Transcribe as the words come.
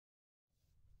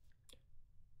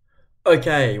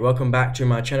Okay, welcome back to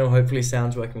my channel. Hopefully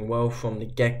sound's working well from the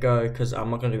get-go because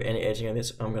I'm not going to do any editing of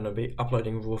this. I'm going to be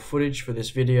uploading raw footage for this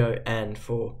video and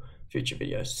for future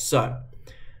videos. So,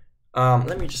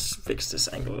 let me just fix this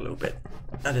angle a little bit.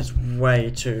 That is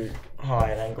way too high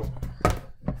an angle.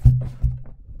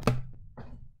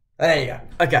 There you go.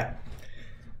 Okay.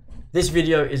 This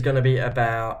video is going to be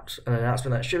about an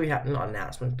announcement that should be happening. Not an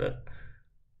announcement, but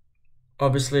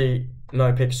obviously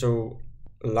No Pixel,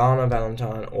 Lana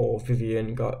Valentine or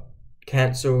Vivian got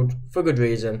cancelled for good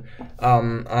reason.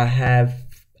 I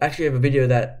actually have a video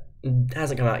that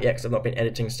hasn't come out yet because I've not been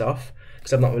editing stuff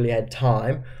because I've not really had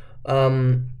time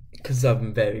because I've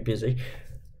been very busy.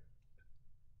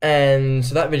 And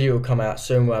so that video will come out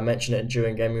soon where I mention it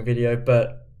during gaming video,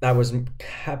 but that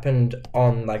happened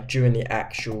on during the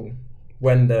actual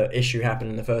when the issue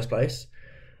happened in the first place.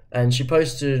 And she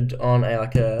posted on a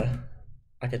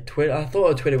Twitter. I thought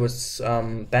her Twitter was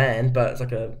banned, but it's I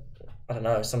don't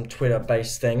know, some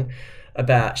Twitter-based thing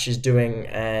about she's doing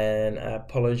an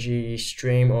apology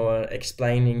stream or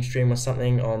explaining stream or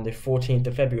something on the 14th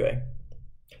of February.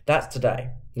 That's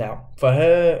today. Now, for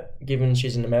her, given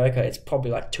she's in America, it's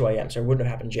probably 2 a.m., so it wouldn't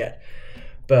have happened yet.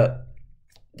 But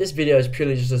this video is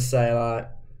purely just to say,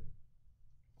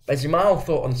 basically my whole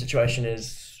thought on the situation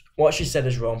is what she said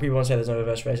is wrong. People want to say there's no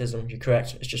reverse racism. You're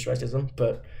correct, it's just racism,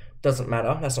 but doesn't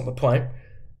matter, that's not the point.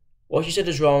 What she said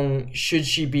is wrong. Should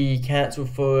she be cancelled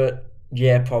for it?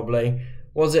 Yeah, probably.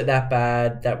 Was it that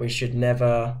bad that we should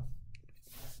never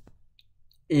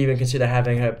even consider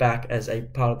having her back as a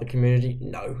part of the community?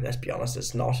 No, let's be honest,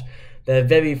 it's not. There are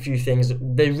very few things,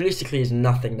 there realistically is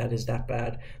nothing that is that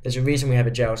bad. There's a reason we have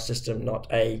a jail system, not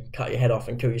a cut your head off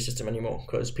and kill your system anymore,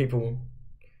 because people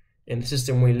in the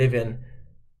system we live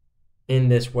in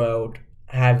this world,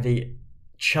 have the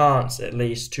chance at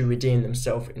least to redeem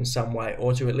themselves in some way,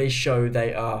 or to at least show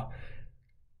they are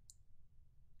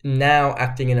now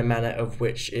acting in a manner of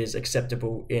which is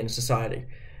acceptable in society.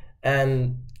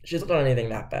 And she's not done anything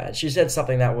that bad. She said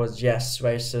something that was, yes,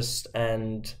 racist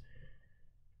and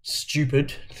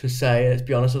stupid to say, let's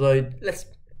be honest, although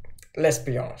let's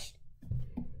be honest,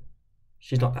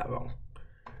 she's not that wrong.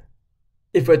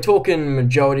 If we're talking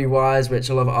majority wise, which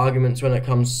a lot of arguments when it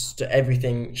comes to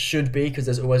everything should be, because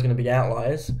there's always going to be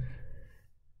outliers,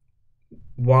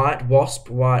 white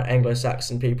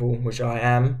Anglo-Saxon people, which I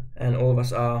am, and all of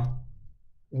us are,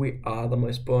 we are the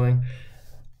most boring.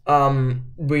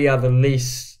 We are the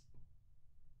least,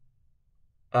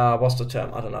 what's the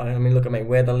term? I don't know. I mean, look at me.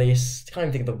 We're the least, I can't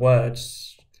even think of the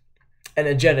words,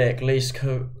 energetic, least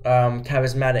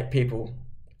charismatic people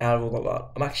out of all the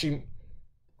lot. I'm actually,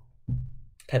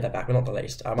 take that back, we're not the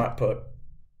least. I might put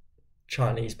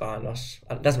Chinese behind us.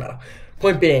 It doesn't matter.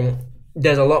 Point being,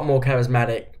 there's a lot more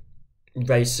charismatic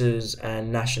races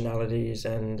and nationalities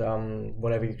and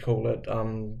whatever you call it,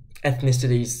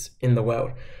 ethnicities in the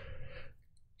world.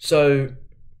 So,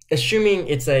 assuming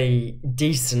it's a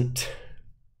decent,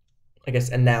 I guess,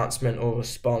 announcement or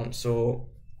response or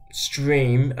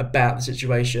stream about the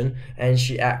situation, and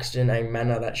she acts in a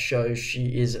manner that shows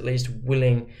she is at least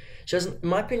willing. She doesn't, in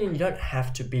my opinion, you don't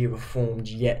have to be reformed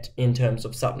yet in terms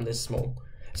of something this small.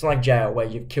 It's not like jail where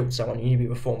you've killed someone, you need to be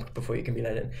reformed before you can be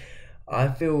let in. I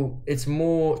feel it's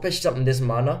more, especially something this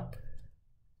minor,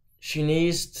 she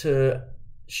needs to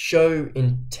show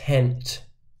intent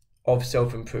of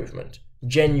self-improvement.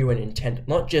 Genuine intent.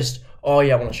 Not just, oh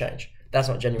yeah, I want to change. That's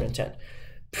not genuine intent.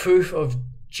 Proof of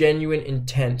genuine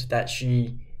intent that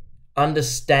she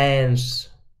understands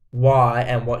why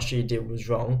and what she did was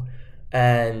wrong,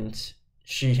 and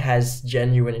she has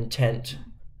genuine intent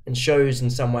and shows in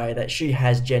some way that she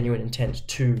has genuine intent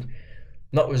to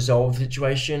not resolve the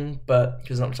situation, but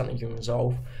because it's not something you can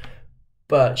resolve,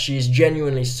 but she's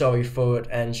genuinely sorry for it,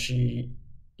 and she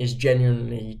is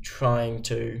genuinely trying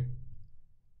to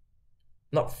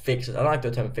not fix it, I don't like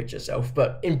the term fix yourself,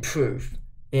 but improve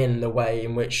in the way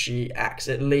in which she acts,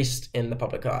 at least in the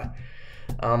public eye.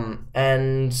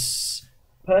 And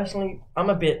personally, I'm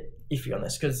a bit iffy on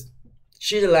this because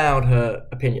she's allowed her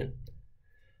opinion.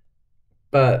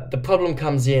 But the problem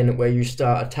comes in where you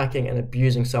start attacking and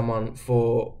abusing someone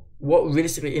for what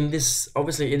realistically in this,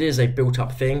 obviously it is a built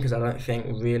up thing, because I don't think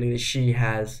really that she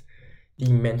has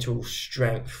the mental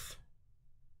strength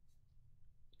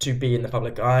to be in the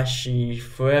public eye. She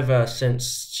forever,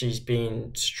 since she's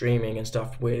been streaming and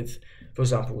stuff with, for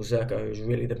example, Zerko, who's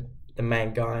really the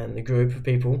main guy in the group of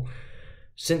people,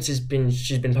 since she's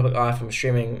been public eye from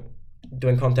streaming,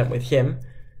 doing content with him,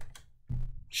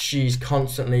 she's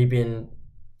constantly been,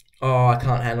 oh, I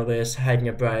can't handle this, taking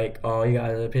a break, oh, you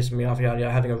guys are pissing me off,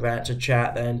 having a rant to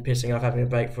chat, then pissing off, having a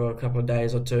break for a couple of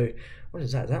days or two. What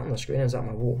is that? Is that on the screen or is that on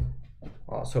my wall?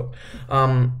 Oh, so,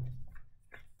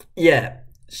 yeah,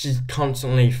 she's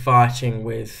constantly fighting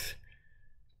with.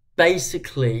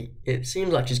 Basically, it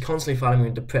seems like she's constantly fighting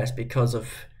with the press because of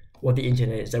what the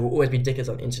internet is. There will always be dickers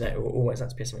on the internet who will always,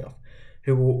 that's pissing me off,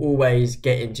 who will always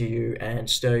get into you and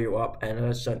stir you up, and I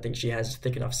just don't think she has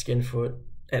thick enough skin for it,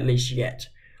 at least yet.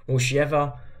 Will she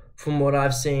ever? From what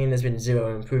I've seen, there's been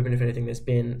zero improvement. If anything, there's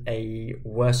been a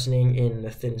worsening in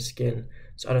the thin skin.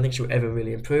 So I don't think she'll ever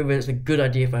really improve. And it's a good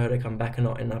idea for her to come back or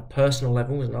not. In a personal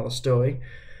level is another story.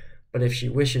 But if she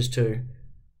wishes to,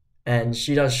 and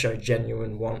she does show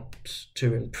genuine want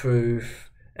to improve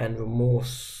and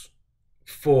remorse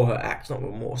for her acts, not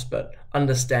remorse, but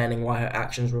understanding why her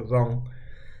actions were wrong,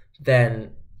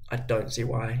 then I don't see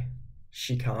why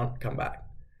she can't come back.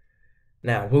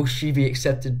 Now, will she be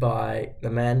accepted by the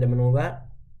mandem and all that?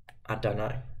 I don't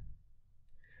know.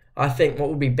 I think what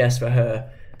would be best for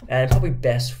her, and probably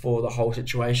best for the whole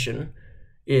situation,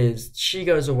 is she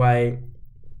goes away,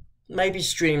 maybe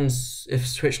streams, if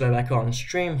Switch Low back on,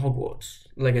 stream Hogwarts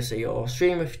Legacy, or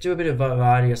do a bit of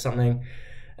variety or something,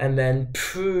 and then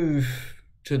prove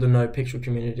to the No Pixel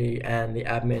community and the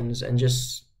admins, and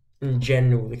just in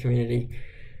general the community,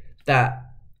 that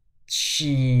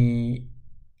she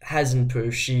has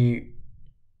improved, she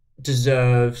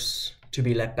deserves to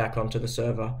be let back onto the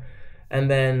server. And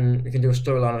then we can do a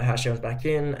storyline of how she comes back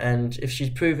in, and if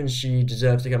she's proven she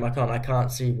deserves to come back on, I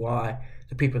can't see why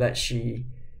the people that she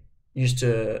used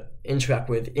to interact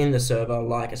with in the server,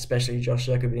 like especially Josh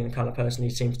Jacob being the kind of person he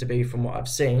seems to be from what I've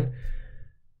seen,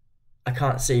 I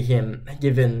can't see him,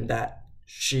 given that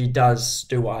she does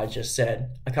do what I just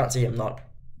said, I can't see him not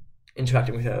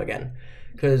interacting with her again.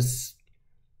 Because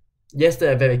yes,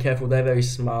 they're very careful, they're very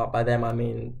smart. By them I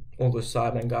mean all the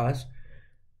Cybermen guys.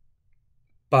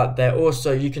 But they're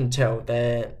also, you can tell,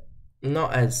 they're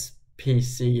not as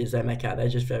PC as they make out, they're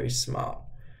just very smart.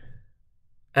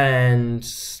 And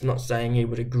not saying he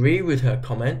would agree with her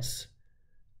comments,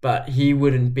 but he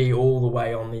wouldn't be all the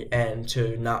way on the end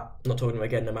to, not talking to him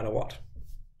again no matter what.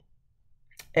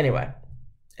 Anyway,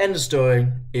 end of story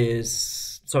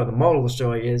is, sorry, the moral of the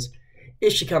story is,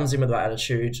 if she comes in with that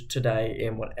attitude today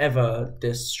in whatever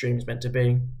this stream is meant to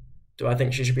be, do I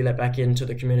think she should be let back into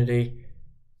the community?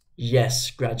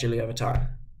 Yes, gradually over time.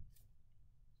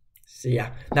 So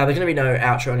yeah, now there's going to be no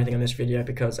outro or anything in this video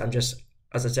because I'm just,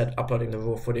 as I said, uploading the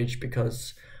raw footage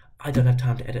because I don't have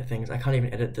time to edit things. I can't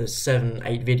even edit the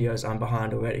 7-8 videos I'm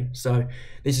behind already. So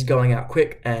this is going out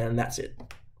quick and that's it.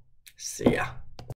 See ya.